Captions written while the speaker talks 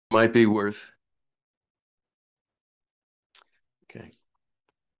might be worth. Okay.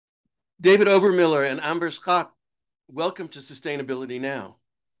 David Obermiller and Amber Scott, welcome to Sustainability Now.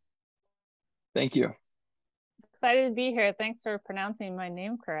 Thank you. Excited to be here. Thanks for pronouncing my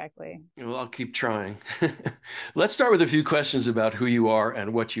name correctly. Well, I'll keep trying. Let's start with a few questions about who you are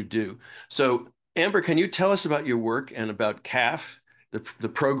and what you do. So, Amber, can you tell us about your work and about CAF, the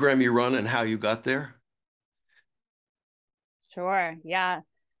program you run, and how you got there? Sure. Yeah.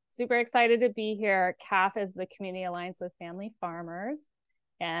 Super excited to be here. CAF is the Community Alliance with Family Farmers,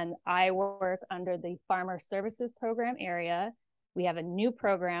 and I work under the Farmer Services Program area. We have a new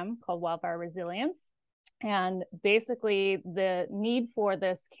program called Wildfire Resilience. And basically, the need for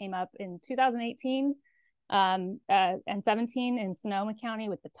this came up in 2018 and 17 in Sonoma County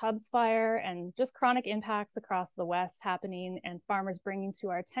with the Tubbs fire and just chronic impacts across the West happening, and farmers bringing to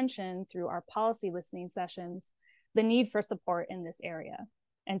our attention through our policy listening sessions the need for support in this area.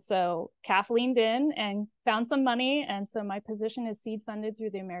 And so CAF leaned in and found some money. And so my position is seed funded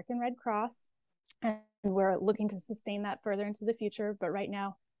through the American Red Cross. And we're looking to sustain that further into the future. But right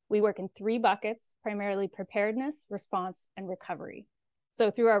now, we work in 3 buckets, primarily preparedness, response, and recovery. So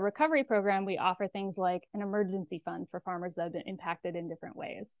through our recovery program, we offer things like an emergency fund for farmers that have been impacted in different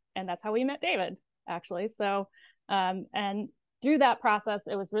ways. And that's how we met David, actually. So, and through that process,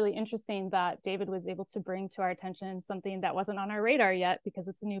 it was really interesting that David was able to bring to our attention something that wasn't on our radar yet because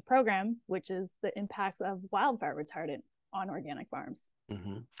it's a new program, which is the impacts of wildfire retardant on organic farms.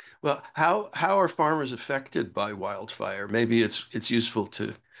 Mm-hmm. Well, how are farmers affected by wildfire? Maybe it's useful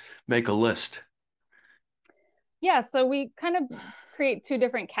to make a list. Yeah, so we kind of create 2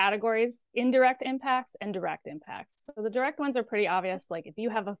 different categories: indirect impacts and direct impacts. So the direct ones are pretty obvious. Like if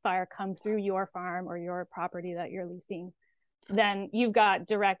you have a fire come through your farm or your property that you're leasing, then you've got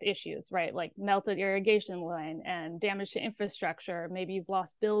direct issues, right? Like melted irrigation line and damage to infrastructure. Maybe you've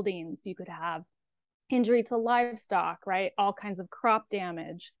lost buildings. You could have injury to livestock, right? All kinds of crop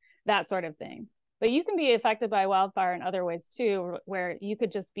damage, that sort of thing. But you can be affected by wildfire in other ways too, where you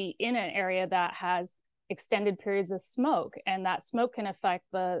could just be in an area that has extended periods of smoke, and that smoke can affect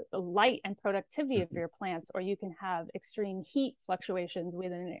the light and productivity of your plants, or you can have extreme heat fluctuations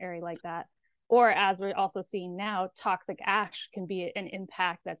within an area like that. Or as we're also seeing now, toxic ash can be an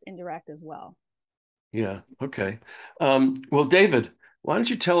impact that's indirect as well. Yeah, okay. Well, David, why don't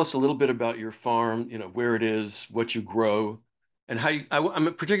you tell us a little bit about your farm, where it is, what you grow, and how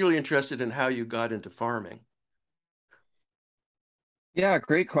I'm particularly interested in how you got into farming. Yeah,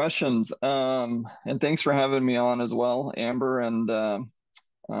 great questions. And thanks for having me on as well, Amber. And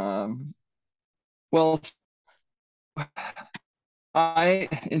um, well,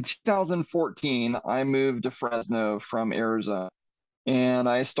 in 2014, I moved to Fresno from Arizona, and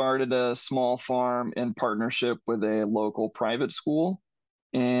I started a small farm in partnership with a local private school.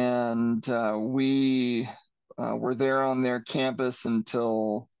 And we were there on their campus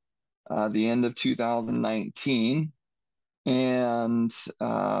until the end of 2019. And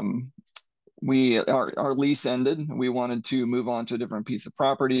our lease ended. We wanted to move on to a different piece of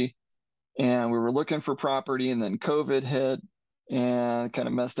property, and we were looking for property, and then COVID hit and kind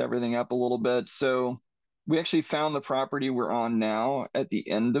of messed everything up a little bit. So we actually found the property we're on now at the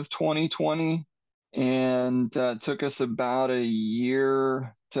end of 2020, and took us about a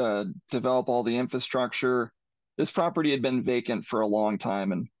year to develop all the infrastructure. This property had been vacant for a long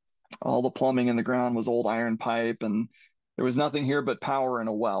time, and all the plumbing in the ground was old iron pipe, and there was nothing here but power and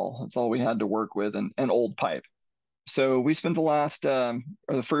a well. That's all we had to work with, and old pipe. So we spent or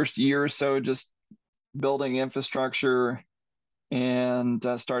the first year or so just building infrastructure, and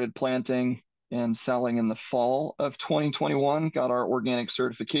started planting and selling in the fall of 2021. Got our organic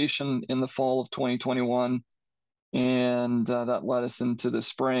certification in the fall of 2021. And that led us into the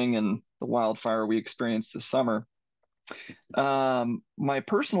spring and the wildfire we experienced this summer. My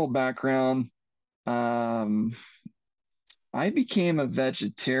personal background, um, I became a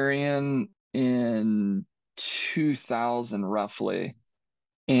vegetarian in 2000 roughly.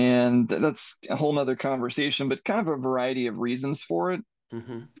 And that's a whole nother conversation, but kind of a variety of reasons for it.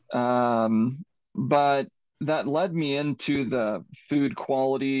 Mm-hmm. But that led me into the food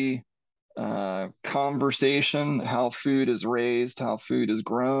quality conversation, how food is raised, how food is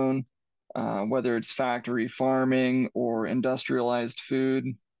grown, whether it's factory farming or industrialized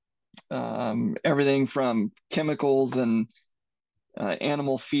food. Everything from chemicals and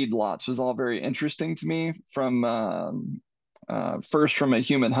animal feedlots was all very interesting to me from first from a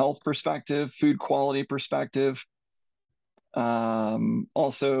human health perspective, food quality perspective.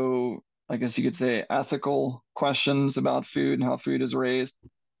 Also, I guess you could say ethical questions about food and how food is raised.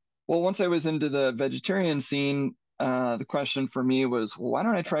 Well, once I was into the vegetarian scene, the question for me was, well, why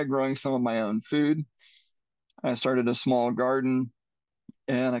don't I try growing some of my own food? I started a small garden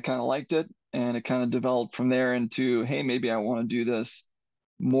and I kind of liked it. And it kind of developed from there into, hey, maybe I want to do this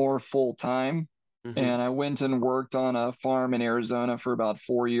more full time. Mm-hmm. And I went and worked on a farm in Arizona for about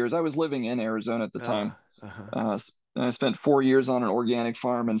 4 years. I was living in Arizona at the time. Uh-huh. I spent 4 years on an organic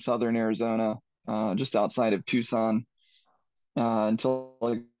farm in southern Arizona, just outside of Tucson, until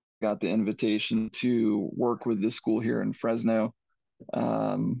I got the invitation to work with the school here in Fresno.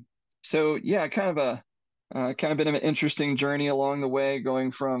 So yeah, kind of been an interesting journey along the way,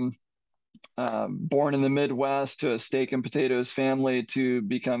 going from born in the Midwest to a steak and potatoes family to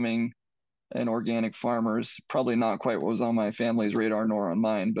becoming an organic farmer. Is probably not quite what was on my family's radar nor on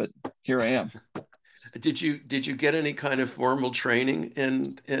mine, but here I am. Did you get any kind of formal training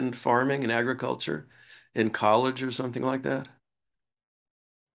in farming and agriculture in college or something like that?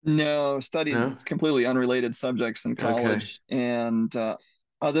 No, studied No? completely unrelated subjects in Okay. college, and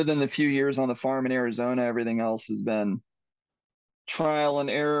other than the few years on the farm in Arizona, everything else has been trial and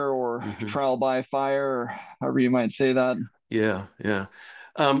error or Hmm. trial by fire, or however you might say that. Yeah, yeah.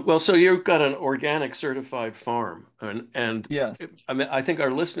 Well, so you've got an organic certified farm, and Yes. I mean, I think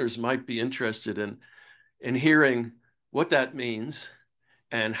our listeners might be interested in hearing what that means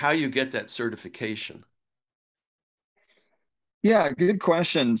and how you get that certification. Yeah, good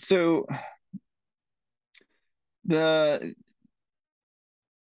question. So the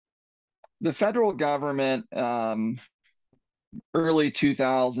the federal government, early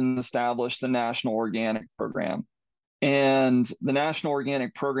 2000s, established the National Organic Program. And the National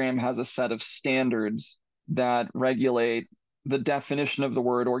Organic Program has a set of standards that regulate the definition of the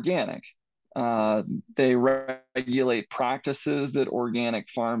word organic. Uh, they regulate practices that organic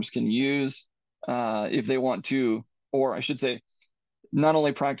farms can use if they want to, or I should say, not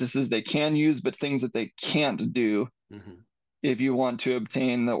only practices they can use, but things that they can't do Hmm. if you want to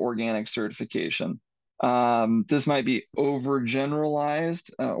obtain the organic certification. This might be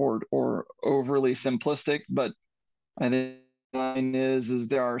overgeneralized or overly simplistic, but I think the line is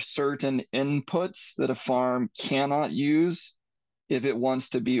there are certain inputs that a farm cannot use if it wants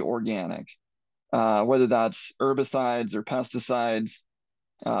to be organic, whether that's herbicides or pesticides,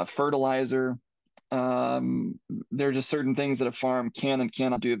 fertilizer. Um, there are just certain things that a farm can and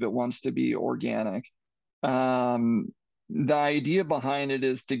cannot do if it wants to be organic. Um, the idea behind it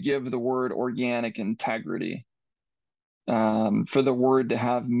is to give the word organic integrity, for the word to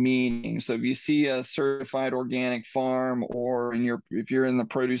have meaning. So if you see a certified organic farm, or if you're in the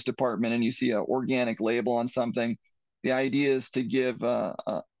produce department and you see an organic label on something, the idea is to give a,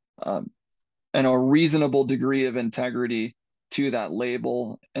 a reasonable degree of integrity to that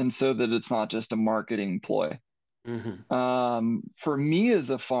label, and so that it's not just a marketing ploy. Hmm. For me as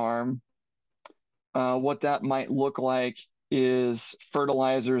a farm, what that might look like is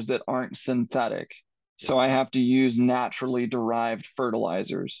fertilizers that aren't synthetic. Yeah. So I have to use naturally derived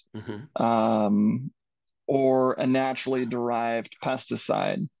fertilizers, Hmm. um, or a naturally derived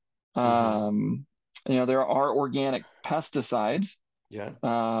pesticide. Hmm. Um, there are organic pesticides, Yeah.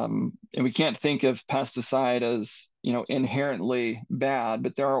 and we can't think of pesticide as inherently bad,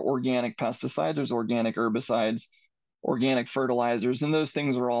 but there are organic pesticides, there's organic herbicides, organic fertilizers, and those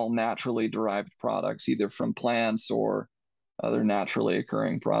things are all naturally derived products, either from plants or other naturally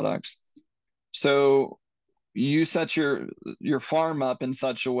occurring products. So you set your farm up in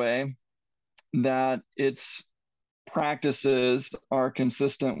such a way that its practices are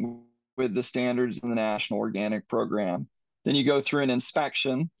consistent with the standards in the National Organic Program. Then you go through an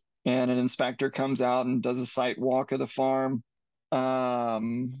inspection, and an inspector comes out and does a site walk of the farm,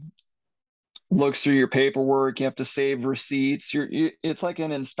 um, looks through your paperwork. You have to save receipts. It's like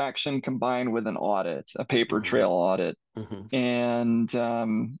an inspection combined with an audit, a paper Hmm. trail audit. Hmm. And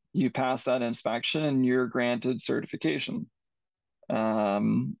you pass that inspection and you're granted certification.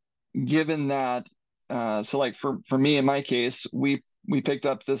 Um, Given that, so like for me in my case, we picked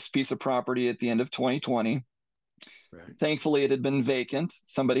up this piece of property at the end of 2020. Right. Thankfully, it had been vacant.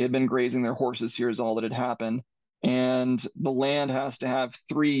 Somebody had been grazing their horses here, is all that had happened. And the land has to have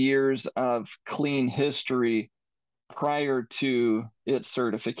 3 years of clean history prior to its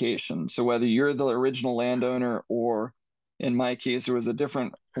certification. So whether you're the original landowner, or in my case, there was a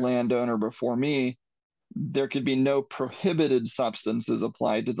different landowner before me, there could be no prohibited substances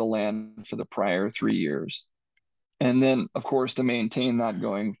applied to the land for the prior 3 years. And then, of course, to maintain that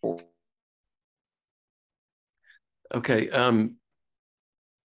going forward. Okay.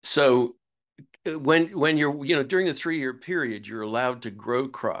 So when you're, during the 3-year period, you're allowed to grow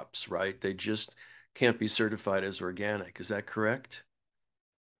crops, right? They just can't be certified as organic. Is that correct?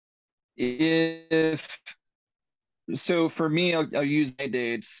 If So for me, I'll use my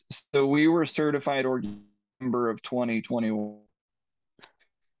dates. So we were certified November of 2021.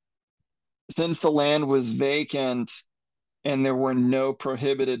 Since the land was vacant and there were no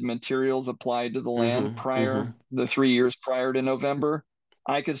prohibited materials applied to the land Mm-hmm. Mm-hmm. the 3 years prior to November,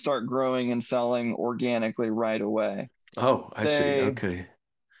 I could start growing and selling organically right away. Oh, I see. Say, Okay.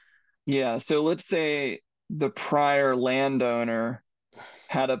 yeah, so let's say the prior landowner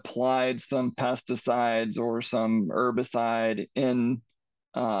had applied some pesticides or some herbicide in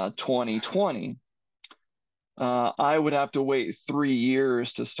 2020. I would have to wait 3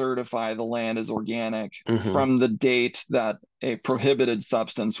 years to certify the land as organic Mm-hmm. from the date that a prohibited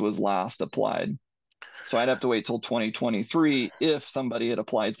substance was last applied. So I'd have to wait till 2023 if somebody had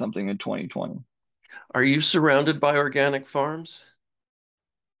applied something in 2020. Are you surrounded by organic farms?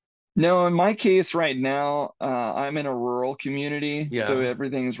 No, in my case right now, I'm in a rural community, so Yeah.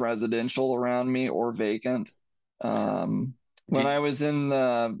 everything's residential around me or vacant. When Do I was in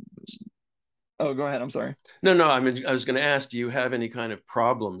the, oh, go ahead. I'm sorry. No, no, I mean, I was going to ask, do you have any kind of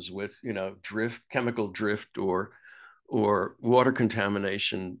problems with, drift, chemical drift or water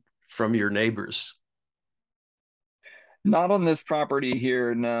contamination from your neighbors? Not on this property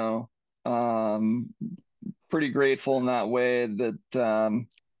here, no. Um, Pretty grateful in that way that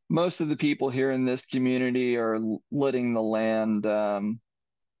most of the people here in this community are letting the land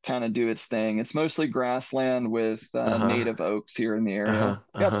kind of do its thing. It's mostly grassland with Uh-huh. native oaks here in the area. Uh-huh.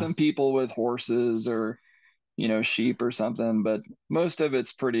 Got Uh-huh. some people with horses or sheep or something, but most of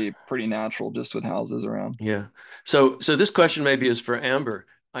it's pretty natural just with houses around. Yeah. So this question maybe is for Amber.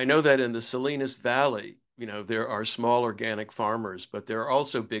 I know that in the Salinas Valley, there are small organic farmers, but there are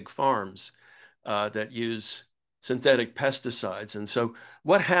also big farms that use synthetic pesticides. And so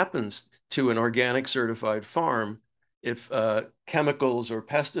what happens to an organic certified farm if chemicals or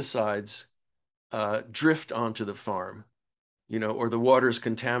pesticides drift onto the farm, or the water is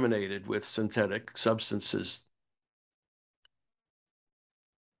contaminated with synthetic substances?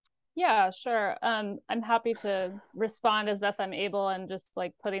 Yeah, sure. I'm happy to respond as best I'm able, and just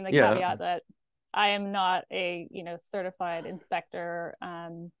like putting the Yeah. caveat that I am not a, certified inspector.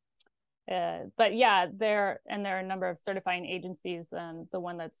 But yeah, there are a number of certifying agencies. The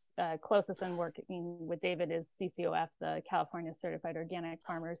one that's closest in working with David is CCOF, the California Certified Organic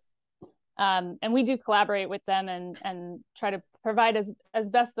Farmers. And we do collaborate with them and try to provide as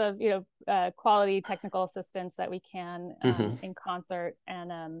best of quality technical assistance that we can Hmm. in concert.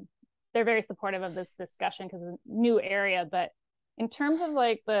 And they're very supportive of this discussion because it's a new area. But in terms of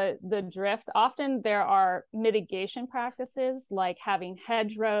like the drift, often there are mitigation practices like having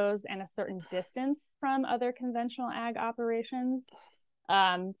hedgerows and a certain distance from other conventional ag operations.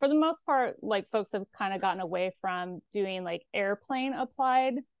 For the most part, like folks have kind of gotten away from doing like airplane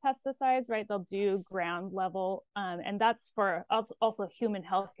applied pesticides, right? They'll do ground level, and that's for also human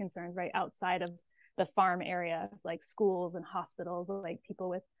health concerns, right? Outside of the farm area, like schools and hospitals, like people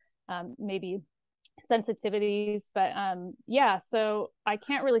with maybe sensitivities. But yeah, so I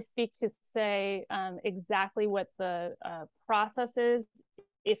can't really speak to say exactly what the process is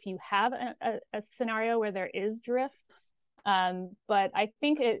if you have a scenario where there is drift. But I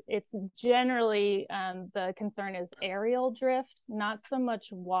think it's generally the concern is aerial drift, not so much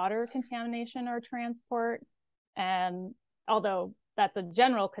water contamination or transport. And although that's a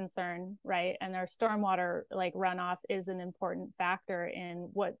general concern, right? And our stormwater like runoff is an important factor in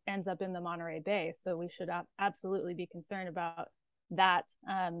what ends up in the Monterey Bay. So we should absolutely be concerned about that.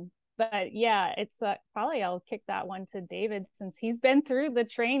 But yeah, it's probably I'll kick that one to David since he's been through the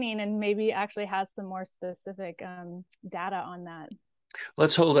training and maybe actually has some more specific data on that.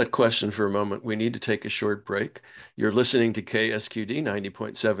 Let's hold that question for a moment. We need to take a short break. You're listening to KSQD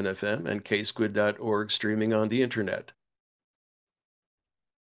 90.7 FM and ksquid.org streaming on the internet.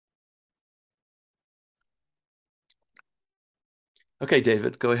 Okay,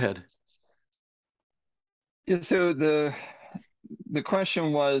 David, go ahead. Yeah, so the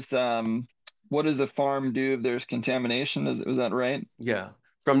question was, what does a farm do if there's contamination? Was that right? Yeah,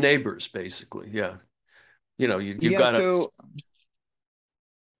 from neighbors, basically. Yeah. You've Yeah, got to so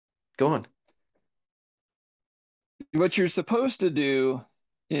go on. what you're supposed to do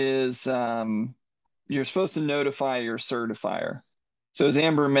is you're supposed to notify your certifier. So as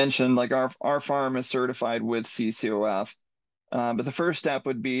Amber mentioned, like our farm is certified with CCOF, but the first step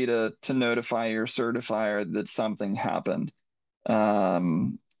would be to notify your certifier that something happened.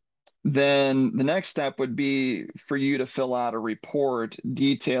 Um, then the next step would be for you to fill out a report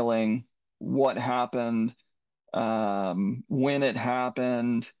detailing what happened, when it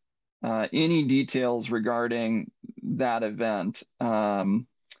happened, any details regarding that event.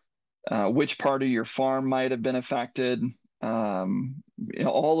 which part of your farm might have been affected.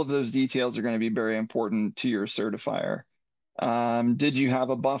 All of those details are going to be very important to your certifier. Did you have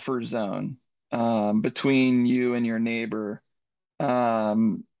a buffer zone between you and your neighbor?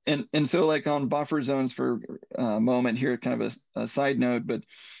 And so like on buffer zones for a moment here, kind of a side note, but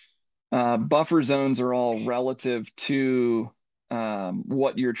buffer zones are all relative to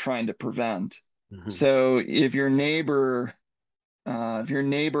what you're trying to prevent. Mm-hmm. So if your neighbor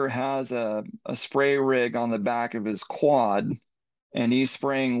has a spray rig on the back of his quad and he's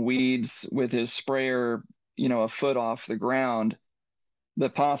spraying weeds with his sprayer, a foot off the ground, the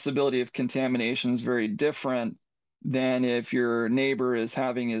possibility of contamination is very different than if your neighbor is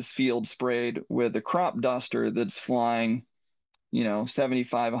having his field sprayed with a crop duster that's flying,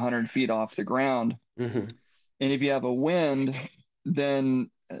 75, 100 feet off the ground. Mm-hmm. And if you have a wind,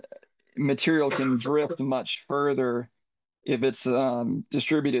 then material can drift much further if it's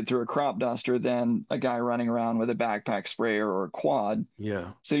distributed through a crop duster than a guy running around with a backpack sprayer or a quad.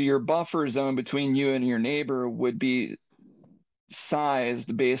 Yeah. So your buffer zone between you and your neighbor would be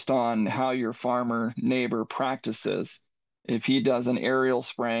sized based on how your farmer neighbor practices. If he does an aerial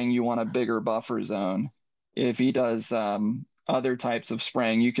spraying, you want a bigger buffer zone. If he does other types of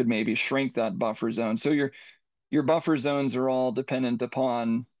spraying, you could maybe shrink that buffer zone. So your buffer zones are all dependent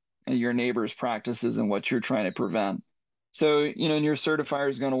upon your neighbor's practices and what you're trying to prevent. So, and your certifier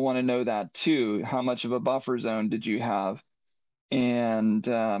is going to want to know that too. How much of a buffer zone did you have? And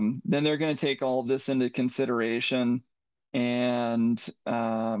then they're going to take all of this into consideration and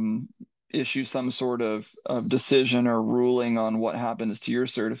issue some sort of decision or ruling on what happens to your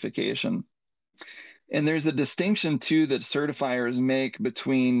certification. And there's a distinction too that certifiers make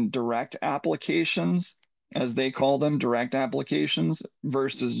between direct applications, as they call them, direct applications,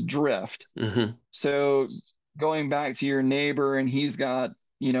 versus drift. Mm-hmm. So going back to your neighbor, and he's got,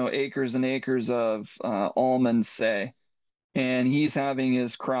 acres and acres of almonds, say, and he's having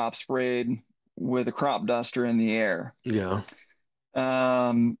his crop sprayed with a crop duster in the air. Yeah.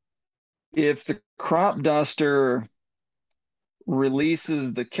 If the crop duster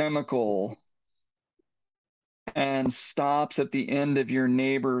releases the chemical and stops at the end of your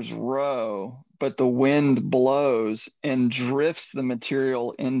neighbor's row, but the wind blows and drifts the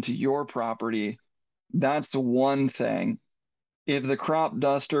material into your property, that's the one thing. If the crop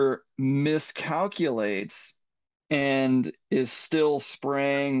duster miscalculates and is still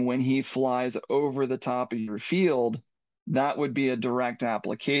spraying when he flies over the top of your field, that would be a direct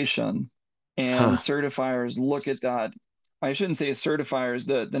application. And Huh. certifiers look at that. I shouldn't say certifiers,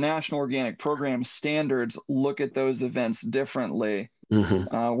 the National Organic Program standards look at those events differently,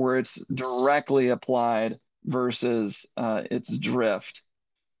 Mm-hmm. where it's directly applied versus its drift.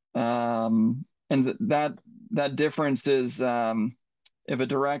 And that difference is if a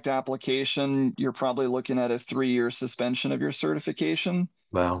direct application, you're probably looking at a 3-year suspension of your certification.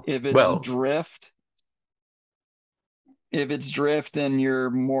 Wow. If it's Well, drift, then you're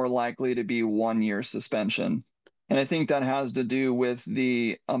more likely to be 1-year suspension. And I think that has to do with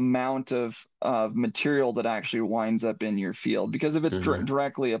the amount of material that actually winds up in your field. Because if it's mm-hmm.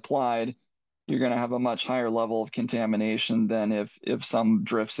 directly applied, you're going to have a much higher level of contamination than if some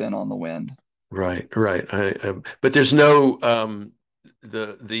drifts in on the wind. Right, right. But there's no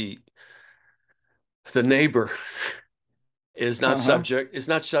the the neighbor Uh-huh. is not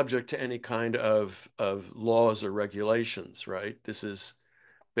subject to any kind of laws or regulations, right? This is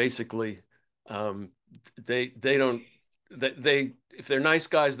basically um, they don't they if they're nice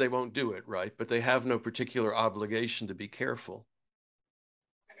guys they won't do it, right? But they have no particular obligation to be careful.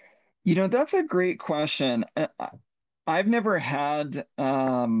 That's a great question. I've never had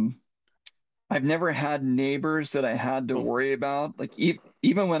I've never had neighbors that I had to Oh, worry about. Like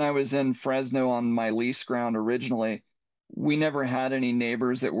even when I was in Fresno on my lease ground originally, we never had any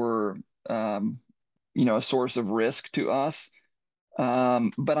neighbors that were a source of risk to us.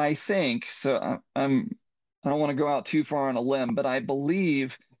 But I think so. I don't want to go out too far on a limb, but I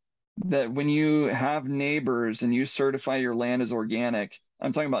believe that when you have neighbors and you certify your land as organic,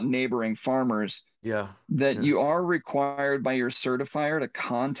 I'm talking about neighboring farmers, yeah, that yeah. you are required by your certifier to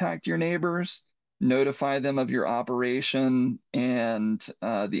contact your neighbors, notify them of your operation and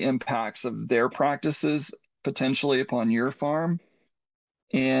the impacts of their practices potentially upon your farm.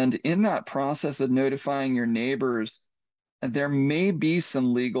 And in that process of notifying your neighbors, there may be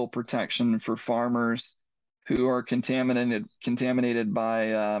some legal protection for farmers who are contaminated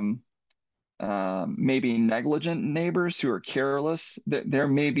by maybe negligent neighbors who are careless. There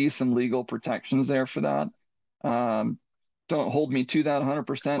may be some legal protections there for that. Um, don't hold me to that 100%,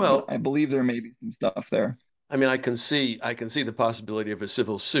 but Well, I believe there may be some stuff there. I mean, I can see the possibility of a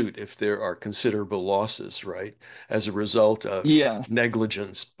civil suit if there are considerable losses, right, as a result of Yes.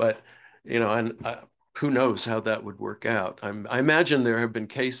 negligence. But, and who knows how that would work out. I imagine there have been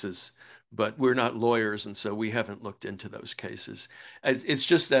cases, but we're not lawyers, and so we haven't looked into those cases. It's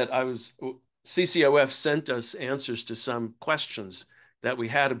just that CCOF sent us answers to some questions that we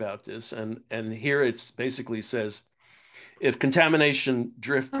had about this, and here it's basically says if contamination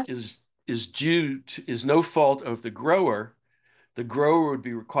drift is no fault of the grower would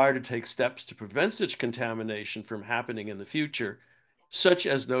be required to take steps to prevent such contamination from happening in the future, such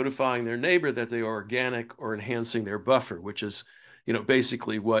as notifying their neighbor that they are organic or enhancing their buffer, which is,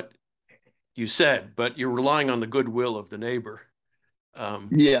 basically what you said, but you're relying on the goodwill of the neighbor,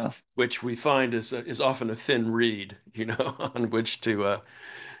 Yes. which we find is often a thin reed, on which to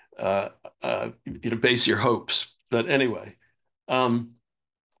base your hopes. But anyway, um,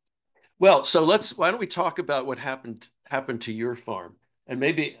 well, so why don't we talk about what happened to your farm? And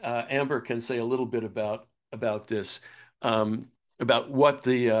maybe Amber can say a little bit about this, um, about what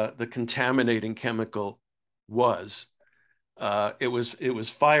the contaminating chemical was. It was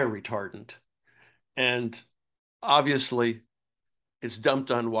fire retardant, and obviously it's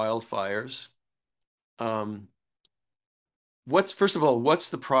dumped on wildfires. Um, what's First of all, what's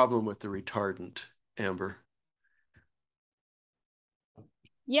the problem with the retardant, Amber?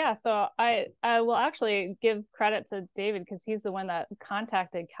 Yeah, so I will actually give credit to David because he's the one that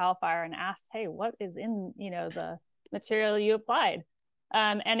contacted CAL FIRE and asked, hey, what is in, the material you applied?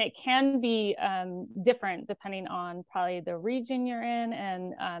 And it can be different depending on probably the region you're in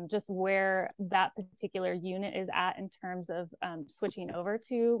and just where that particular unit is at in terms of switching over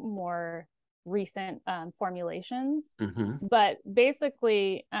to more recent formulations. Mm-hmm. But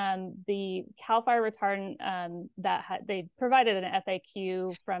basically, the CAL FIRE retardant they provided an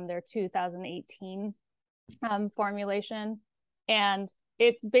FAQ from their 2018 formulation, and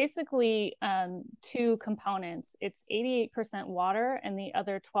it's basically two components. It's 88% water, and the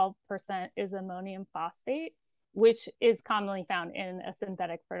other 12% is ammonium phosphate, which is commonly found in a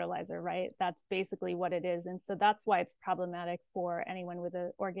synthetic fertilizer, right? That's basically what it is. And so that's why it's problematic for anyone with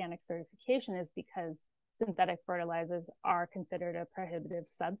an organic certification, is because synthetic fertilizers are considered a prohibitive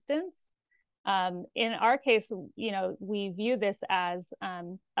substance. In our case, we view this as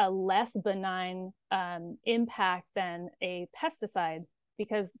a less benign impact than a pesticide,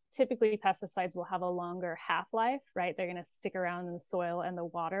 because typically pesticides will have a longer half-life, right? They're going to stick around in the soil and the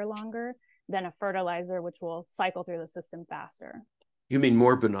water longer than a fertilizer, which will cycle through the system faster. You mean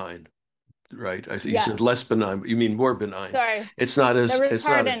more benign, right? You Yeah. said less benign, but you mean more benign. Sorry. It's not The as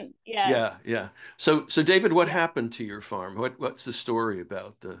retardant, yeah. yeah. So David, what Yeah. happened to your farm? What's the story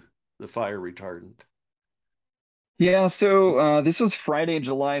about the fire retardant? Yeah, so this was Friday,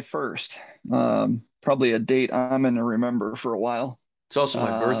 July 1st. Probably a date I'm going to remember for a while. It's also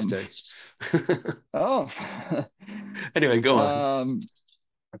my Um, birthday. oh, Anyway, go on.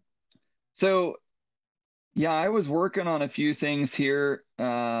 So yeah, I was working on a few things here,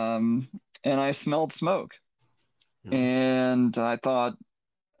 and I smelled smoke, Mhm. and I thought,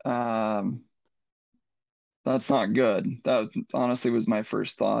 um, that's not good. That honestly was my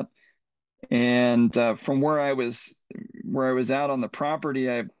first thought. And from where I was at on the property,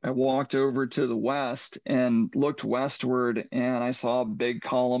 I walked over to the west and looked westward, and I saw a big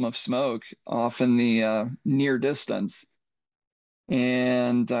column of smoke off in the near distance.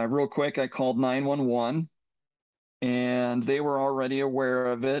 And real quick, I called 911, and they were already aware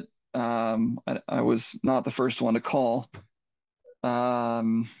of it. I was not the first one to call.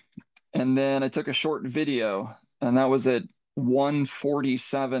 Um, and then I took a short video, and that was at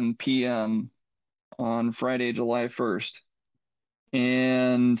 1:47 p.m. on Friday, July 1st.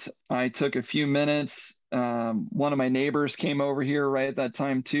 And I took a few minutes. One of my neighbors came over here right at that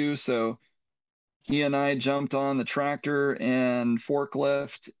time too, so he and I jumped on the tractor and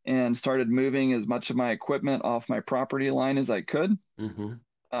forklift and started moving as much of my equipment off my property line as I could.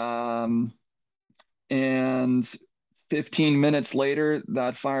 Mm-hmm. Um, and 15 minutes later,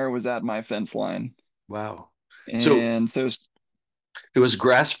 that fire was at my fence line. Wow. So And so, it was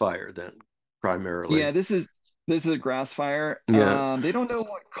grass fire then, primarily. yeah, this is a grass fire. Yeah. They don't know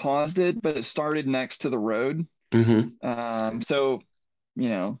what caused it, but it started next to the road. Mm-hmm. So,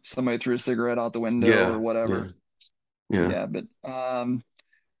 somebody threw a cigarette out the window or Yeah. whatever. Yeah. Yeah. Yeah, but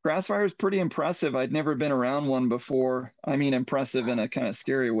grass fire is pretty impressive. I'd never been around one before. I mean, impressive in a kind of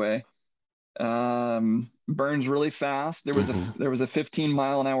scary way. Burns really fast. There was a Mm-hmm. there was a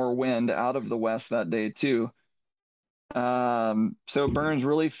 15-mile-an-hour wind out of the west that day too. So it burns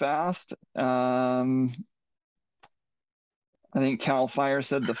really fast. I think CAL FIRE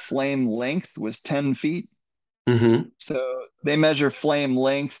said the flame length was 10 feet. Hmm. So they measure flame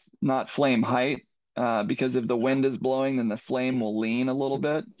length, not flame height, because if the wind is blowing, then the flame will lean a little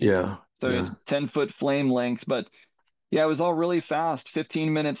bit. Yeah. So Yeah. 10-foot flame length. But yeah, it was all really fast.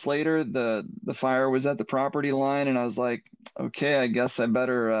 15 minutes later, the fire was at the property line, and I was like, okay, I guess I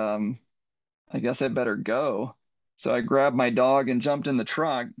better go. So I grabbed my dog and jumped in the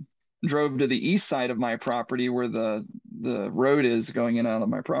truck, drove to the east side of my property where the road is going in and out of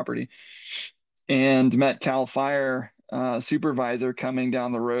my property, and met Cal Fire supervisor coming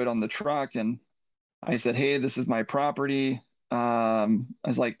down the road on the truck. And I said, hey, this is my property. I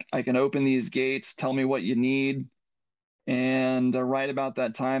was like, I can open these gates. Tell me what you need. And right about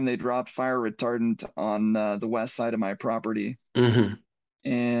that time, they dropped fire retardant on the west side of my property. Hmm.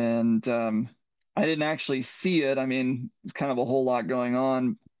 And I didn't actually see it. I mean, it's kind of a whole lot going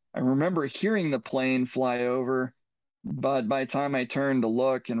on. I remember hearing the plane fly over, but by the time I turned to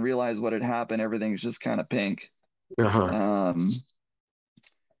look and realized what had happened, everything's just kind of pink. Uh-huh. Um,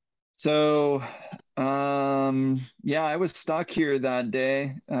 so, yeah, I was stuck here that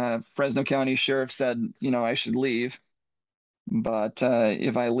day. Fresno County Sheriff said, I should leave, but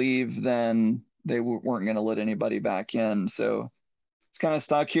if I leave, then they weren't going to let anybody back in. So it's kind of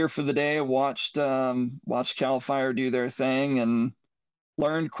stuck here for the day. Watched Cal Fire do their thing and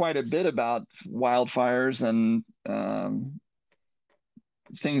learned quite a bit about wildfires and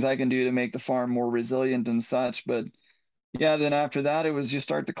things I can do to make the farm more resilient and such. But yeah, then after that, it was you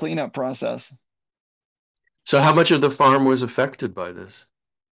start the cleanup process. So how much of the farm was affected by this?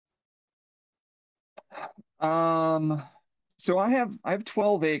 Um, so I have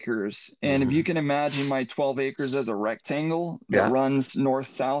 12 acres, and if you Hmm. can imagine my 12 acres as a rectangle that Yeah. runs north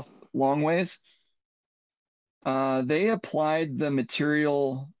south long ways, they applied the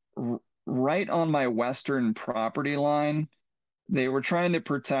material right on my western property line. They were trying to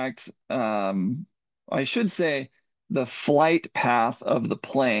protect, I should say, the flight path of the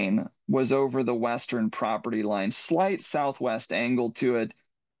plane was over the western property line, slight southwest angle to it.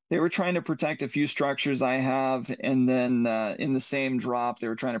 They were trying to protect a few structures I have, and then in the same drop, they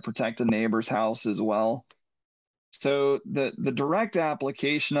were trying to protect a neighbor's house as well. So the direct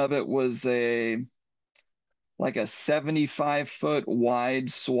application of it was a 75-foot wide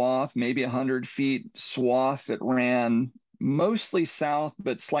swath, maybe 100 feet swath that ran mostly south,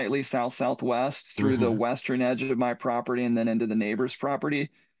 but slightly south southwest through the Hmm. western edge of my property and then into the neighbor's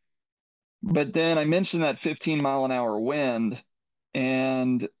property. But then I mentioned that 15-mile-an-hour wind,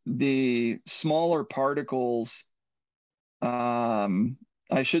 and the smaller particles,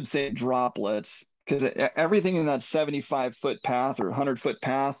 I should say droplets, because everything in that 75-foot path or 100-foot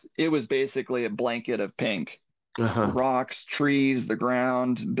path, it was basically a blanket of pink. Uh-huh. Rocks, trees, the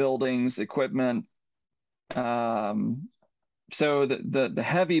ground, buildings, equipment. Um, so the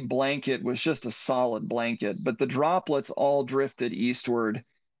heavy blanket was just a solid blanket, but the droplets all drifted eastward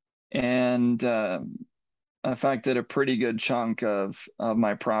and affected a pretty good chunk of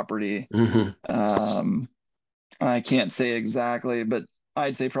my property. Hmm. Um, I can't say exactly, but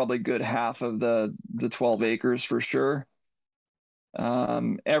I'd say probably good half of the 12 acres for sure.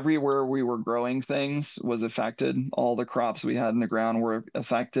 Everywhere we were growing things was affected. All the crops we had in the ground were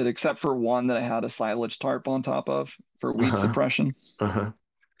affected, except for one that I had a silage tarp on top of for weed Uh-huh. suppression. Uh-huh.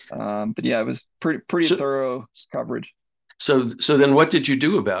 But yeah, it was pretty So thorough coverage. so then what did you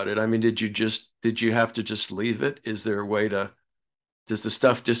do about it? I mean, did you have to just leave it? Is there a way to does the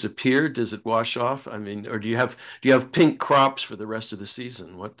stuff disappear? Does it wash off? I mean, or do you have pink crops for the rest of the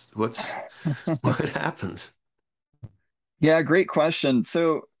season? What's what happens? Yeah, great question.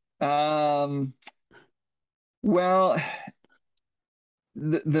 So, um, well,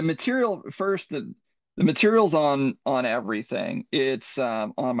 the material first, the material's on everything. It's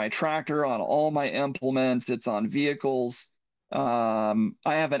on my tractor, on all my implements, it's on vehicles. I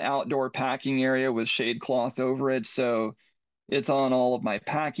have an outdoor packing area with shade cloth over it, so it's on all of my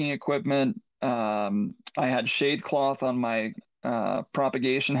packing equipment. I had shade cloth on my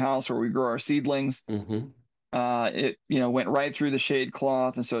propagation house where we grow our seedlings. Hmm. It went right through the shade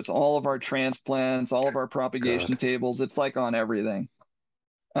cloth, and so it's all of our transplants, all of our propagation God. tables. It's like on everything.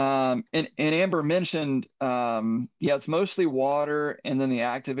 And Amber mentioned, yeah, it's mostly water and then the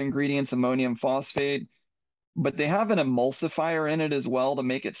active ingredients, ammonium phosphate, but they have an emulsifier in it as well to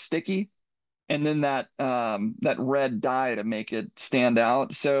make it sticky, and then that red dye to make it stand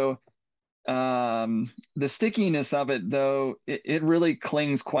out. So the stickiness of it, though, it really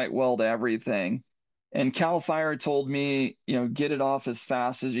clings quite well to everything. And Cal Fire told me, get it off as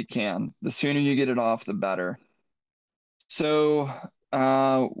fast as you can. The sooner you get it off, the better. So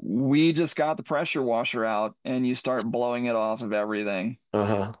we just got the pressure washer out and you start blowing it off of everything.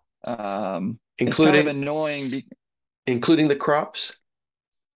 Uh-huh. Um, it's kind of including annoying. including the crops,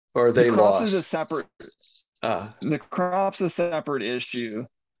 or are The they crops is a lost? separate Ah, the crops a separate issue.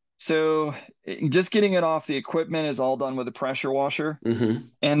 So just getting it off the equipment is all done with a pressure washer. mm-hmm.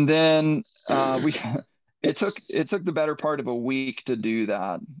 And then we it took the better part of a week to do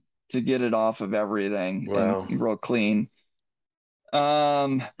that, to get it off of everything and Wow. real clean.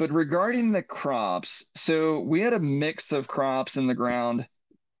 But regarding the crops, so we had a mix of crops in the ground.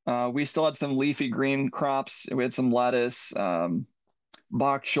 We still had some leafy green crops. We had some lettuce,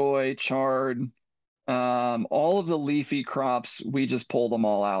 bok choy, chard, all of the leafy crops. We just pulled them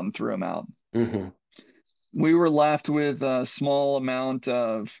all out and threw them out. Mm-hmm. We were left with a small amount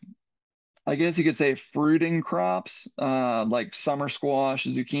of, I guess you could say, fruiting crops, like summer squash,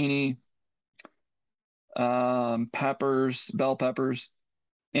 zucchini, peppers, bell peppers.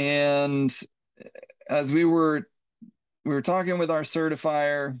 And as we were talking with our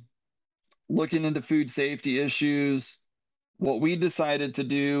certifier, looking into food safety issues, what we decided to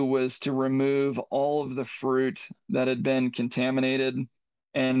do was to remove all of the fruit that had been contaminated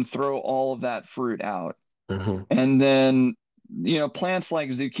and throw all of that fruit out. Mm-hmm. And then, plants like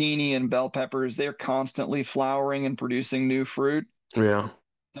zucchini and bell peppers, they're constantly flowering and producing new fruit. Yeah.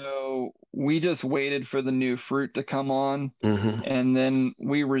 So we just waited for the new fruit to come on, Mm-hmm. and then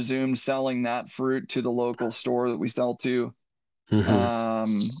we resumed selling that fruit to the local store that we sell to, Mm-hmm.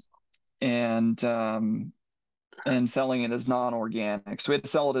 um, and selling it as non-organic. So we had to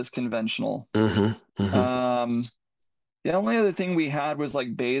sell it as conventional. Mm-hmm. Mm-hmm. Um, the only other thing we had was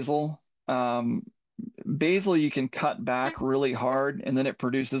like basil. Basil you can cut back really hard, and then it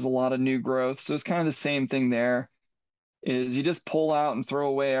produces a lot of new growth. So it's kind of the same thing there. Is you just pull out and throw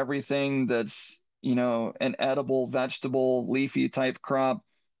away everything that's, an edible vegetable leafy type crop,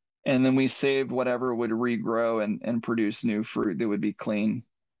 and then we saved whatever would regrow and produce new fruit that would be clean.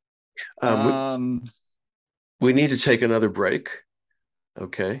 Um, we, Um, we need to take another break.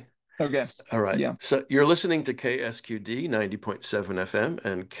 Okay. okay. All right. Yeah. So you're listening to KSQD 90.7 FM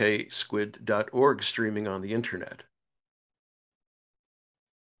and ksquid.org streaming on the internet.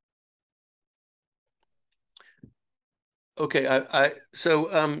 Okay.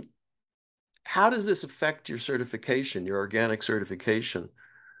 How does this affect your certification, your organic certification?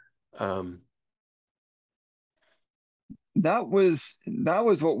 Um, That was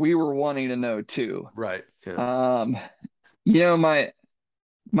what we were wanting to know too. right. Yeah. Um,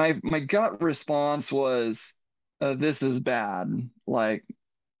 my gut response was, this is bad. Like,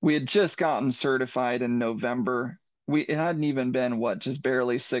 we had just gotten certified in November. It hadn't even been just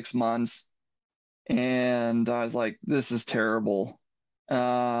barely 6 months, and I was like, this is terrible.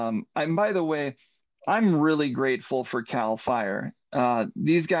 And by the way, I'm really grateful for Cal Fire.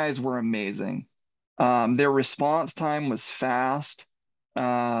 These guys were amazing. Their response time was fast.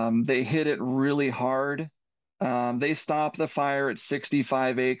 They hit it really hard. They stopped the fire at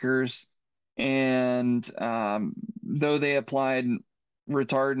 65 acres. And though they applied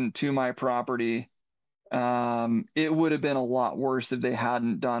retardant to my property, it would have been a lot worse if they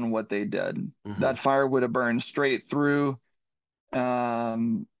hadn't done what they did. Mm-hmm. That fire would have burned straight through.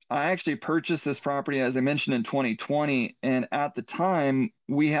 I actually purchased this property, as I mentioned, in 2020, and at the time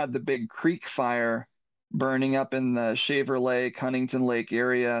we had the big creek fire burning up in the Shaver Lake, Huntington Lake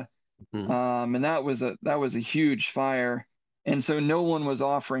area, Mm-hmm. and that was a huge fire, and so no one was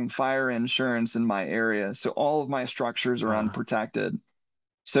offering fire insurance in my area, so all of my structures are Uh, unprotected.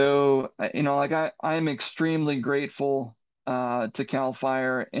 So, like I'm extremely grateful to Cal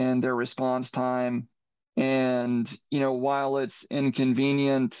Fire and their response time. And, while it's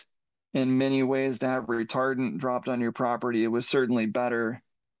inconvenient in many ways to have retardant dropped on your property, it was certainly better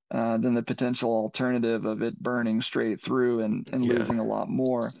than the potential alternative of it burning straight through and yeah. losing a lot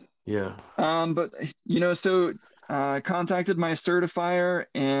more. Yeah. But, so I contacted my certifier,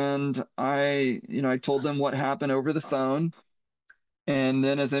 and I told them what happened over the phone. And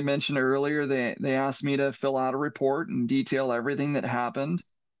then, as I mentioned earlier, they asked me to fill out a report and detail everything that happened.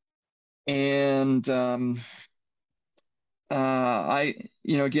 And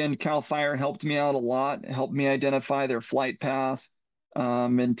again, Cal Fire helped me out a lot, helped me identify their flight path,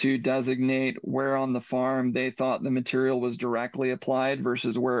 and to designate where on the farm they thought the material was directly applied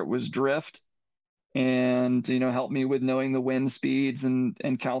versus where it was drift. And helped me with knowing the wind speeds. And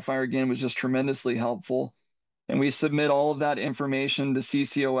Cal Fire again was just tremendously helpful. And we submit all of that information to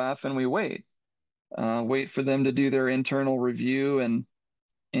CCOF, and we wait for them to do their internal review and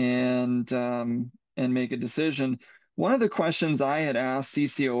make a decision. One of the questions I had asked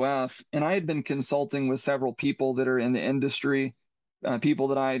CCOF, and I had been consulting with several people that are in the industry, people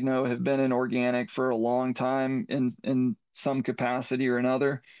that I know have been in organic for a long time in some capacity or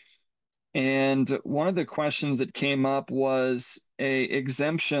another. And one of the questions that came up was a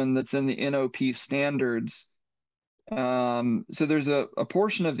exemption that's in the NOP standards. So there's a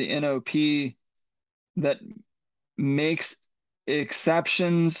portion of the NOP that makes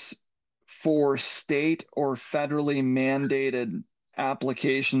exceptions for state or federally mandated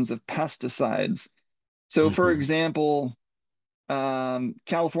applications of pesticides. So, for Mm-hmm. example,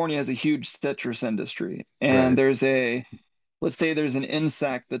 California has a huge citrus industry, and Right. let's say there's an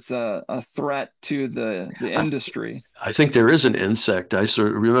insect that's a threat to the I, industry. I think there is an insect. I sort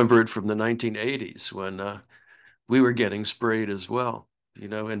of remember it from the 1980s when we were getting sprayed as well,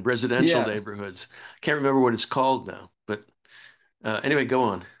 in residential Yes. neighborhoods. Can't remember what it's called now, but anyway, go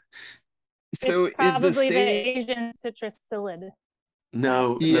on. It's So if the probably the state, Asian citrus psyllid. That's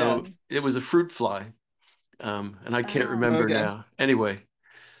No, the no, name. yes, it was a fruit fly, and I can't Oh, remember okay. now. Anyway,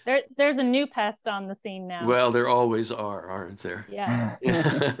 there's a new pest on the scene now. well, there always are, aren't there? Yeah.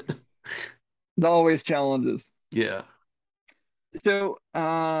 Always challenges. Yeah. So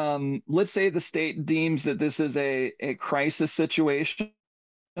let's say the state deems that this is a crisis situation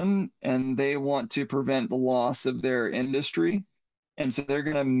and they want to prevent the loss of their industry. And so they're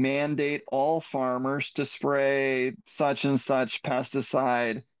going to mandate all farmers to spray such and such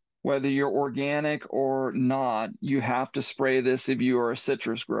pesticide, whether you're organic or not, you have to spray this if you are a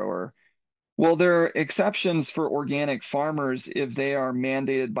citrus grower. Well, there are exceptions for organic farmers if they are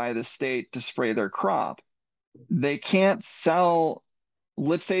mandated by the state to spray their crop. They can't sell,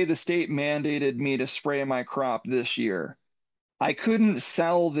 let's say the state mandated me to spray my crop this year. I couldn't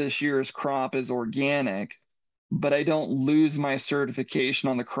sell this year's crop as organic, but I don't lose my certification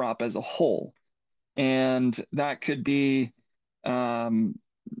on the crop as a whole. And um,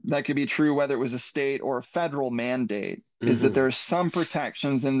 that could be true whether it was a state or a federal mandate. Is that Hmm. there's some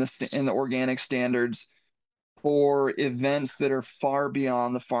protections in the organic standards for events that are far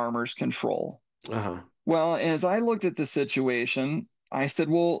beyond the farmer's control. Uh-huh. Well, as I looked at the situation, I said,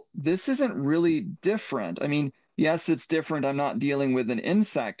 well, this isn't really different. I mean, yes, it's different. I'm not dealing with an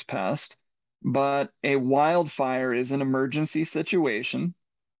insect pest, but a wildfire is an emergency situation.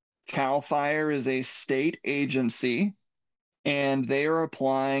 CAL FIRE is a state agency, and they are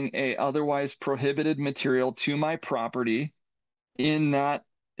applying a otherwise prohibited material to my property in that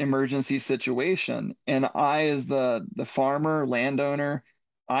emergency situation. And I, as the farmer, landowner,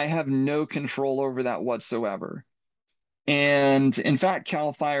 I have no control over that whatsoever. And in fact,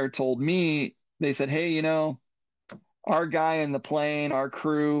 CAL FIRE told me, they said, hey, our guy in the plane, our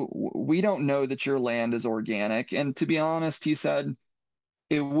crew, we don't know that your land is organic. And to be honest, he said,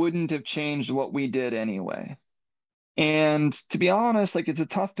 it wouldn't have changed what we did anyway. And to be honest, like it's a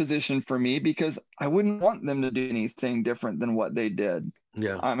tough position for me because I wouldn't want them to do anything different than what they did.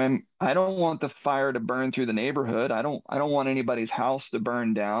 Yeah. I mean, I don't want the fire to burn through the neighborhood. I don't want anybody's house to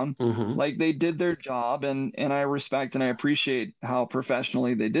burn down. Hmm. Like they did their job and I respect and I appreciate how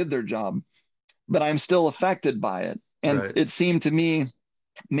professionally they did their job, but I'm still affected by it. And Right. it seemed to me,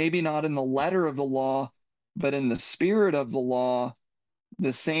 maybe not in the letter of the law, but in the spirit of the law,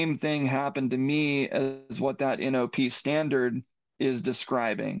 the same thing happened to me as what that NOP standard is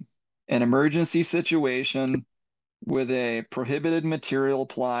describing. An emergency situation with a prohibited material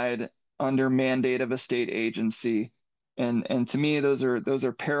applied under mandate of a state agency. And to me, those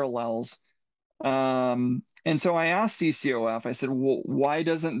are parallels. And so I asked CCOF, I said, well, why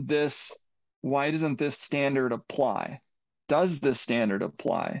doesn't this standard apply? Does this standard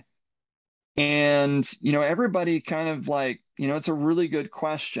apply? And everybody kind of like, it's a really good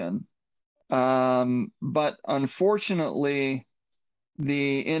question. But unfortunately,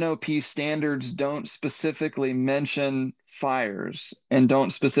 the NOP standards don't specifically mention fires and don't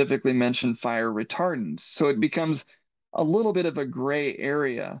specifically mention fire retardants. So it becomes a little bit of a gray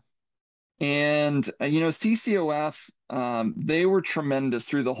area. And, CCOF, they were tremendous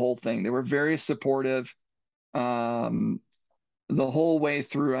through the whole thing. They were very supportive um, the whole way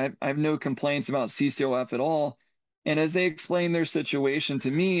through. I have no complaints about CCOF at all. And as they explained their situation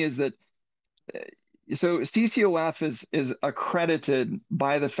to me, is that so CCOF is accredited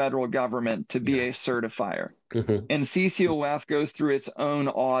by the federal government to be Yeah. a certifier, Hmm. and CCOF goes through its own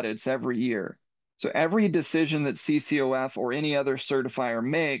audits every year. So every decision that CCOF or any other certifier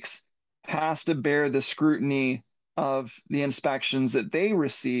makes has to bear the scrutiny of the inspections that they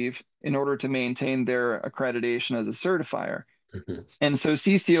receive in order to maintain their accreditation as a certifier. Hmm. And so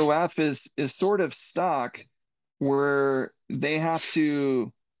CCOF is sort of stuck where they have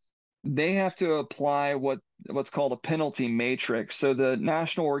to apply what's called a penalty matrix. So the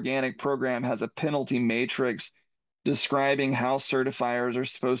National Organic Program has a penalty matrix describing how certifiers are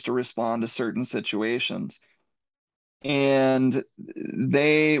supposed to respond to certain situations. And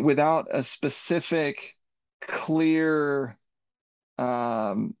they, without a specific, clear,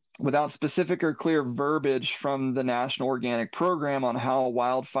 without specific or clear verbiage from the National Organic Program on how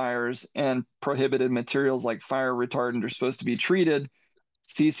wildfires and prohibited materials like fire retardant are supposed to be treated,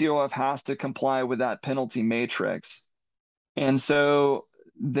 CCOF has to comply with that penalty matrix. And so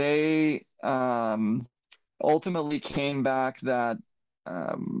they ultimately came back that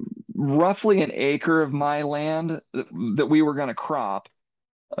roughly an acre of my land that we were going to crop,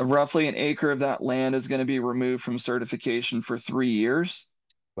 roughly an acre of that land is going to be removed from certification for 3 years.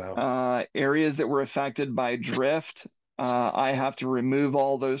 Wow. Areas that were affected by drift, I have to remove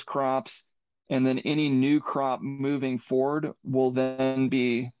all those crops, and then any new crop moving forward will then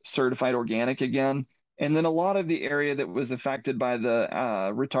be certified organic again. And then a lot of the area that was affected by the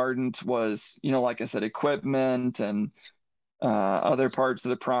retardant was, like I said, equipment and other parts of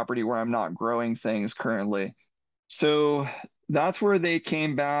the property where I'm not growing things currently. So that's where they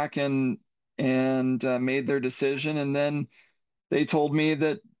came back and made their decision. And then they told me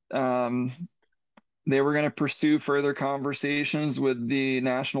that they were going to pursue further conversations with the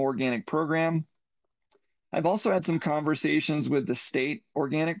National Organic Program. I've also had some conversations with the state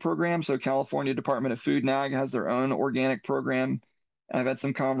organic program. So California Department of Food and Ag has their own organic program. I've had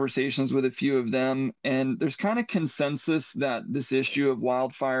some conversations with a few of them, and there's kind of consensus that this issue of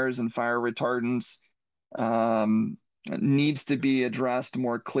wildfires and fire retardants needs to be addressed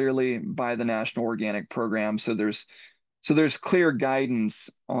more clearly by the National Organic Program. So there's clear guidance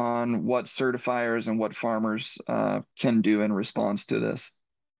on what certifiers and what farmers can do in response to this.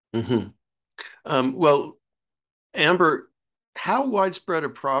 Mm-hmm. Well, Amber, how widespread a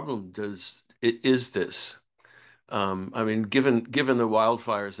problem is this? I mean, given the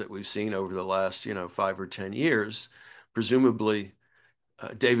wildfires that we've seen over the last, 5 or 10 years, presumably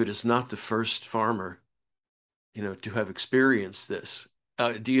David is not the first farmer, to have experienced this.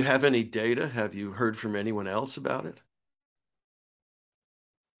 Do you have any data? Have you heard from anyone else about it?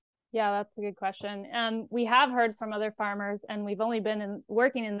 Yeah, that's a good question. We have heard from other farmers, and we've only been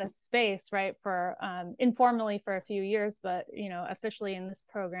working in this space, right, for informally for a few years, but officially in this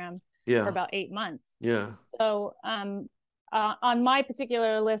program for Yeah, about 8 months. yeah. So on my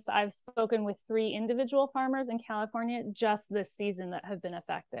particular list, I've spoken with 3 individual farmers in California just this season that have been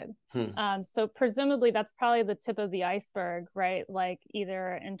affected. So presumably that's probably the tip of the iceberg, right? Like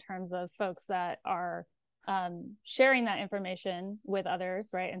either in terms of folks that are sharing that information with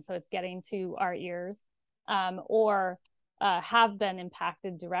others, right? And so it's getting to our ears, or have been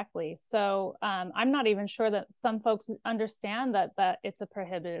impacted directly. So I'm not even sure that some folks understand that it's a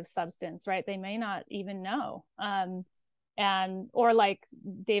prohibitive substance, right? They may not even know. Or like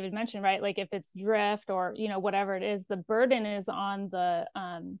David mentioned, right? Like if it's drift or, whatever it is, the burden is on the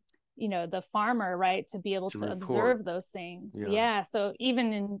farmer, right, to be able To to report. observe those things. Yeah, Yeah. So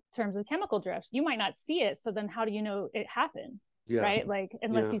even in terms of chemical drift, you might not see it. So then how do you know it happened? yeah, Right. Like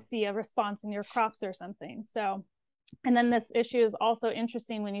unless yeah. you see a response in your crops or something. So, and then this issue is also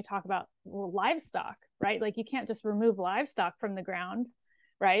interesting when you talk about livestock, right? Like you can't just remove livestock from the ground,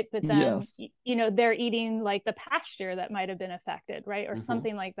 right? But then, Yes. they're eating like the pasture that might have been affected, right? Or Mm-hmm.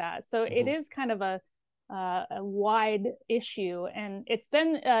 something like that. So it Mm-hmm. is kind of a wide issue. And it's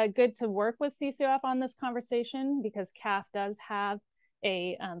been good to work with CCOF on this conversation because CAF does have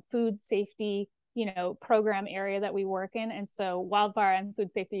a food safety program area that we work in. And so wildfire and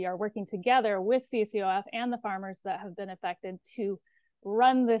food safety are working together with CCOF and the farmers that have been affected to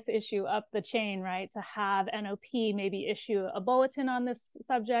run this issue up the chain, right? To have NOP maybe issue a bulletin on this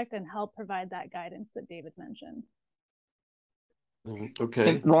subject and help provide that guidance that David mentioned. And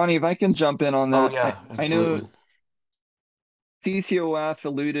Okay. Ronnie, if I can jump in on Oh, that, yeah, I know absolutely. CCOF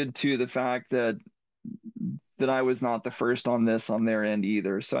alluded to the fact that I was not the first on this on their end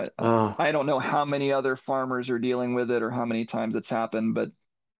either. So I don't know how many other farmers are dealing with it or how many times it's happened, but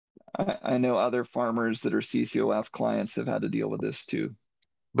I know other farmers that are CCOF clients have had to deal with this too.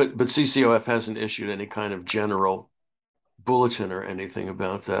 But CCOF hasn't issued any kind of general bulletin or anything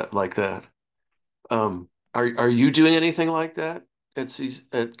about that like that. Are you doing anything like that at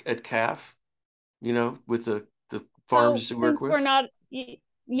CAF? With the So farms you work since we're with? not,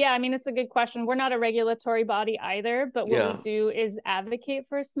 yeah, I mean, it's a good question. We're not a regulatory body either, but what we Yeah. do is advocate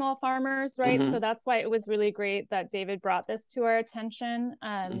for small farmers, right? So Mm-hmm. that's why it was really great that David brought this to our attention,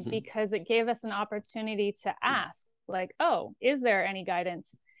 Mm-hmm. because it gave us an opportunity to ask, like, oh, is there any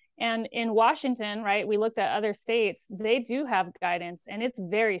guidance And in Washington, right, we looked at other states, they do have guidance and it's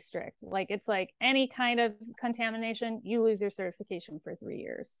very strict. Like it's like any kind of contamination, you lose your certification for 3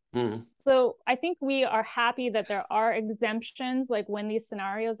 years. So I think we are happy that there are exemptions like when these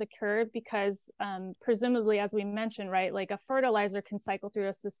scenarios occur, because presumably, as we mentioned, right, like a fertilizer can cycle through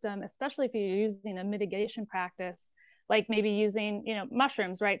a system, especially if you're using a mitigation practice, like maybe using,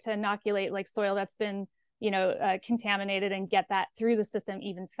 mushrooms, right, to inoculate like soil that's been contaminated and get that through the system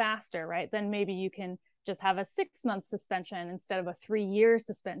even faster, right? Then maybe you can just have a 6-month suspension instead of a 3-year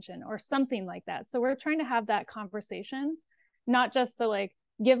suspension or something like that. So we're trying to have that conversation, not just to like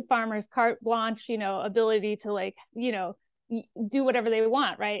give farmers carte blanche, ability to like, do whatever they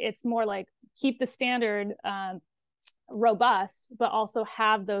want, right? It's more like keep the standard robust, but also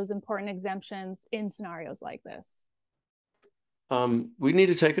have those important exemptions in scenarios like this. We need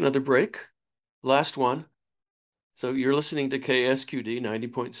to take another break. Last one. So you're listening to KSQD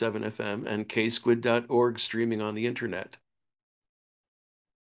 90.7 FM and ksquid.org streaming on the internet.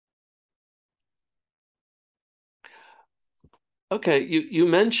 Okay, you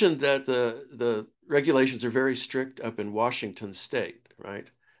mentioned that the regulations are very strict up in Washington state, right?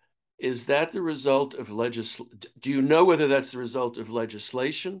 Is that the result of do you know whether that's the result of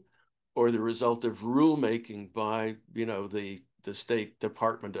legislation or the result of rulemaking by, the State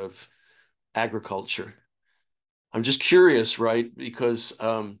Department of Agriculture? I'm just curious, right? Because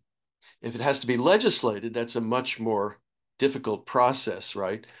if it has to be legislated, that's a much more difficult process,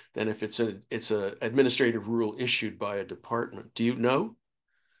 right? Than if it's a administrative rule issued by a department. Do you know?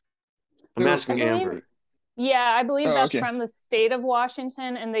 I'm So, I asking believe, Amber. yeah, I believe oh, that's okay. from the state of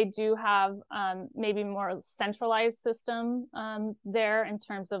Washington, and they do have maybe more centralized system there in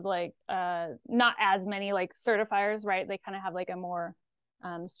terms of like not as many like certifiers, right? They kind of have like a more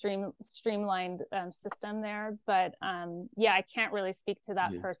streamlined system there. But yeah, I can't really speak to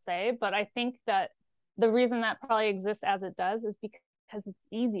that per se. But I think that the reason that probably exists as it does is because it's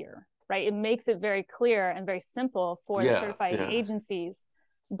easier, right? It makes it very clear and very simple for the certifying agencies,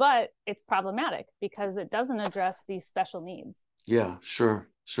 but it's problematic because it doesn't address these special needs. Yeah, sure,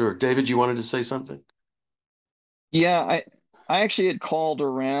 sure. David, you wanted to say something? Yeah, I actually had called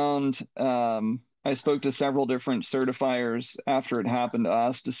around. I spoke to several different certifiers after it happened to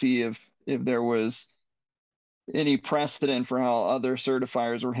us to see if there was any precedent for how other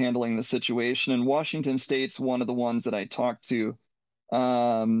certifiers were handling the situation. And Washington State's one of the ones that I talked to.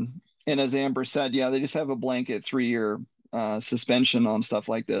 And as Amber said, yeah, they just have a blanket 3-year suspension on stuff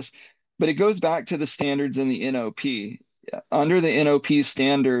like this. But it goes back to the standards in the NOP. Under the NOP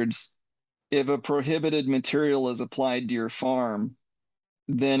standards, if a prohibited material is applied to your farm,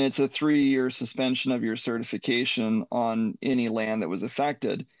 then it's a 3-year suspension of your certification on any land that was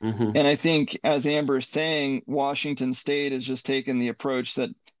affected. Mm-hmm. And I think, as Amber is saying, Washington State has just taken the approach that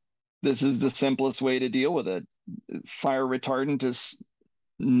this is the simplest way to deal with it. Fire retardant is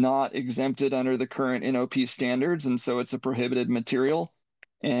not exempted under the current NOP standards, and so it's a prohibited material.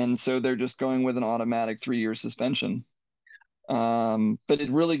 And so they're just going with an automatic 3-year suspension. But it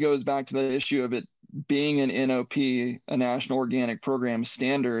really goes back to the issue of it being an NOP, a National Organic Program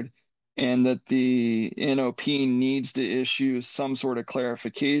standard, and that the NOP needs to issue some sort of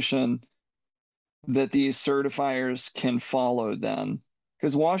clarification that these certifiers can follow then.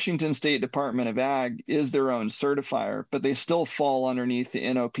 Because Washington State Department of Ag is their own certifier, but they still fall underneath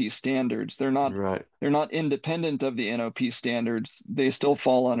the NOP standards. Right. They're not independent of the NOP standards. They still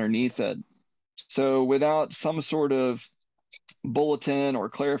fall underneath it. So without some sort of bulletin or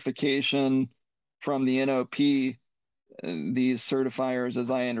clarification from the NOP, these certifiers, as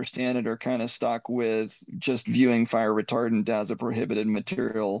I understand it, are kind of stuck with just viewing fire retardant as a prohibited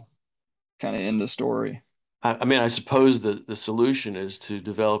material, kind of end of story. I mean, I suppose the solution is to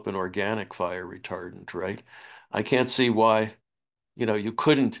develop an organic fire retardant, right? I can't see why, you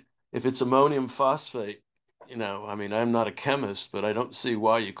couldn't, if it's ammonium phosphate, I mean, I'm not a chemist, but I don't see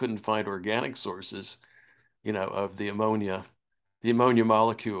why you couldn't find organic sources, of the ammonia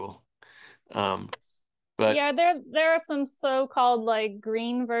molecule. Um, but Yeah, there are some so-called like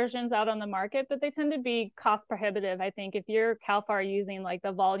green versions out on the market, but they tend to be cost prohibitive. I think if you're Cal Fire using like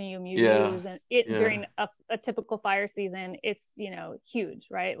the volume you yeah, use and it yeah, during a typical fire season, it's huge,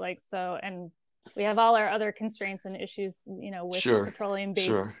 right? Like so, and we have all our other constraints and issues, with sure, petroleum-based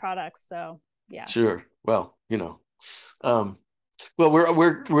sure, products. So yeah. sure. Well, um, well,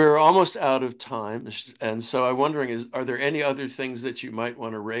 we're almost out of time, and so I'm wondering, are there any other things that you might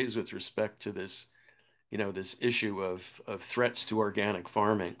want to raise with respect to this, this issue of threats to organic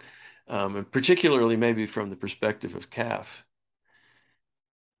farming, and particularly maybe from the perspective of CAF?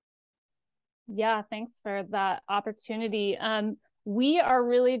 Yeah, thanks for that opportunity. we are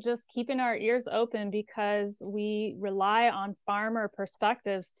really just keeping our ears open because we rely on farmer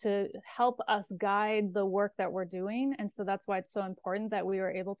perspectives to help us guide the work that we're doing. And so that's why it's so important that we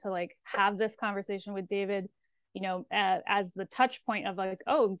were able to like have this conversation with David, you know, as the touch point of like,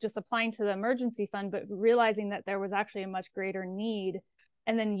 oh, just applying to the emergency fund, but realizing that there was actually a much greater need,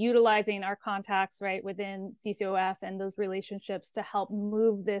 and then utilizing our contacts right within CCOF and those relationships to help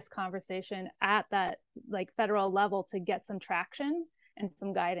move this conversation at that like federal level to get some traction and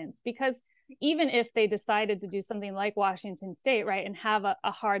some guidance. Because even if they decided to do something like Washington State, right, and have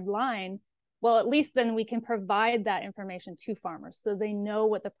a hard line, well, at least then we can provide that information to farmers so they know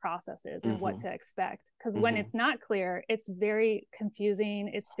what the process is and what to expect. Because when it's not clear, it's very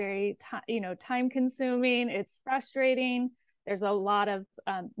confusing, it's very time consuming, it's frustrating. There's a lot of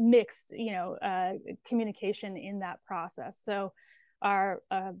mixed, communication in that process. So our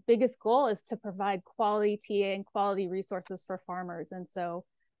biggest goal is to provide quality TA and quality resources for farmers. And so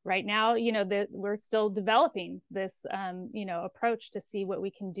right now, we're still developing this, approach to see what we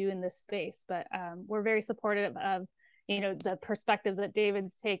can do in this space. But we're very supportive of, the perspective that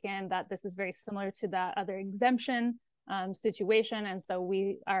David's taken, that this is very similar to that other exemption situation, and so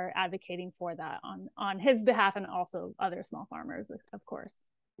we are advocating for that on his behalf and also other small farmers, of course.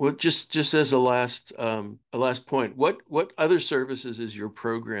 Well, just as a last point, what other services is your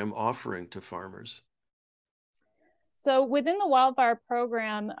program offering to farmers? So within the wildfire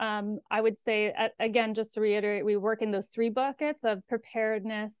program, I would say, again, just to reiterate, we work in those three buckets of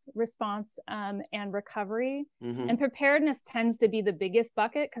preparedness, response, and recovery. And preparedness tends to be the biggest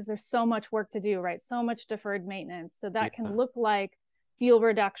bucket because there's so much work to do, right? So much deferred maintenance. So that can look like fuel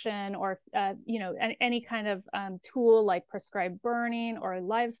reduction or, any kind of tool like prescribed burning or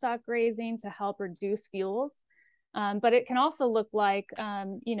livestock grazing to help reduce fuels. But it can also look like,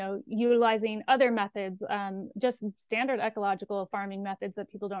 utilizing other methods, just standard ecological farming methods that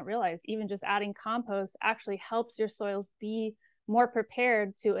people don't realize. Even just adding compost actually helps your soils be more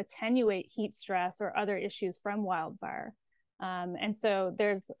prepared to attenuate heat stress or other issues from wildfire. And so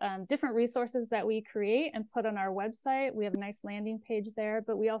there's different resources that we create and put on our website. We have a nice landing page there,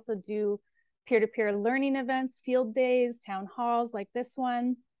 but we also do peer-to-peer learning events, field days, town halls like this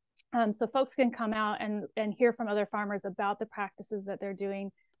one. So folks can come out and hear from other farmers about the practices that they're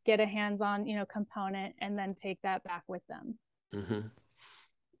doing, get a hands-on, component, and then take that back with them. And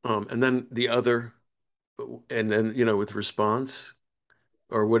then with response,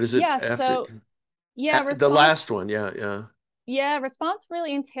 or what is it? Yeah. So response, the last one. Yeah. Yeah, response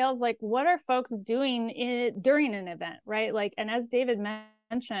really entails like what are folks doing during an event, right? Like, and as David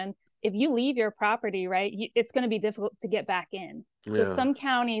mentioned, if you leave your property, right, it's going to be difficult to get back in. So some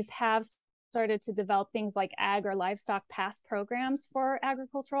counties have started to develop things like ag or livestock pass programs for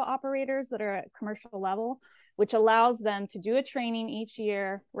agricultural operators that are at commercial level, which allows them to do a training each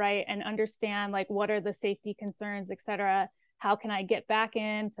year, right, and understand like what are the safety concerns, et cetera. How can I get back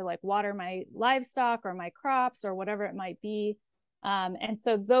in to like water my livestock or my crops or whatever it might be. And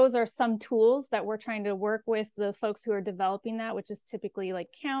so those are some tools that we're trying to work with the folks who are developing that, which is typically like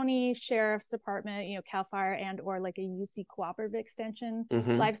county, sheriff's department, CAL FIRE, and or like a UC cooperative extension,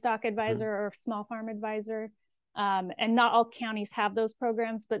 livestock advisor or small farm advisor. And not all counties have those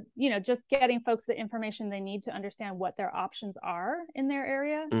programs, but just getting folks the information they need to understand what their options are in their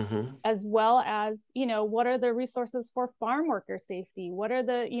area, as well as what are the resources for farm worker safety, what are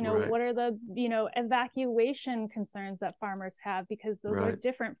the what are the evacuation concerns that farmers have, because those are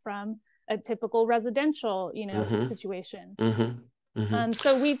different from a typical residential situation.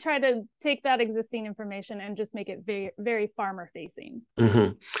 So we try to take that existing information and just make it very, very farmer facing.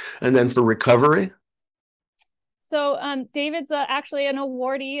 And then for recovery. So David's actually an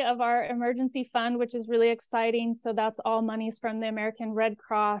awardee of our emergency fund, which is really exciting. So that's all monies from the American Red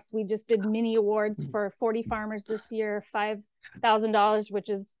Cross. We just did mini awards for 40 farmers this year, $5,000, which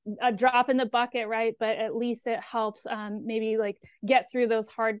is a drop in the bucket, right? But at least it helps maybe like get through those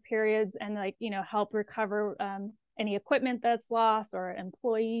hard periods and like, help recover any equipment that's lost or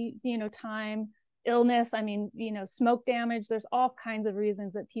employee, time. Illness, smoke damage. There's all kinds of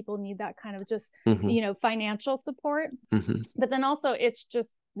reasons that people need that kind of just financial support. But then also it's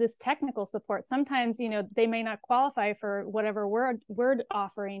just this technical support. Sometimes they may not qualify for whatever we're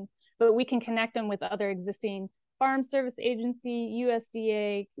offering, but we can connect them with other existing Farm Service Agency,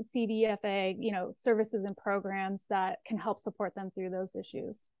 USDA, CDFA, services and programs that can help support them through those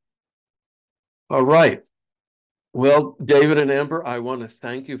issues. All right. Well, David and Amber, I want to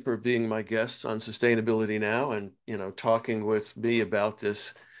thank you for being my guests on Sustainability Now and, talking with me about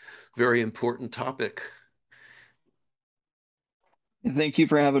this very important topic. Thank you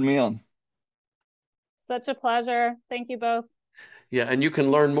for having me on. Such a pleasure. Thank you both. Yeah, and you can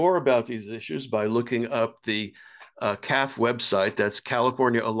learn more about these issues by looking up the CAF website. That's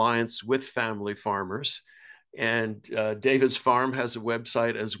California Alliance with Family Farmers. And David's Farm has a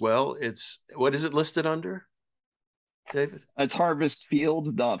website as well. What is it listed under, David? It's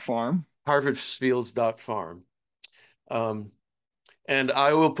harvestfield.farm. Harvestfields.farm. And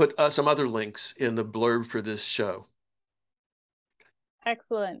I will put some other links in the blurb for this show.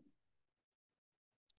 Excellent.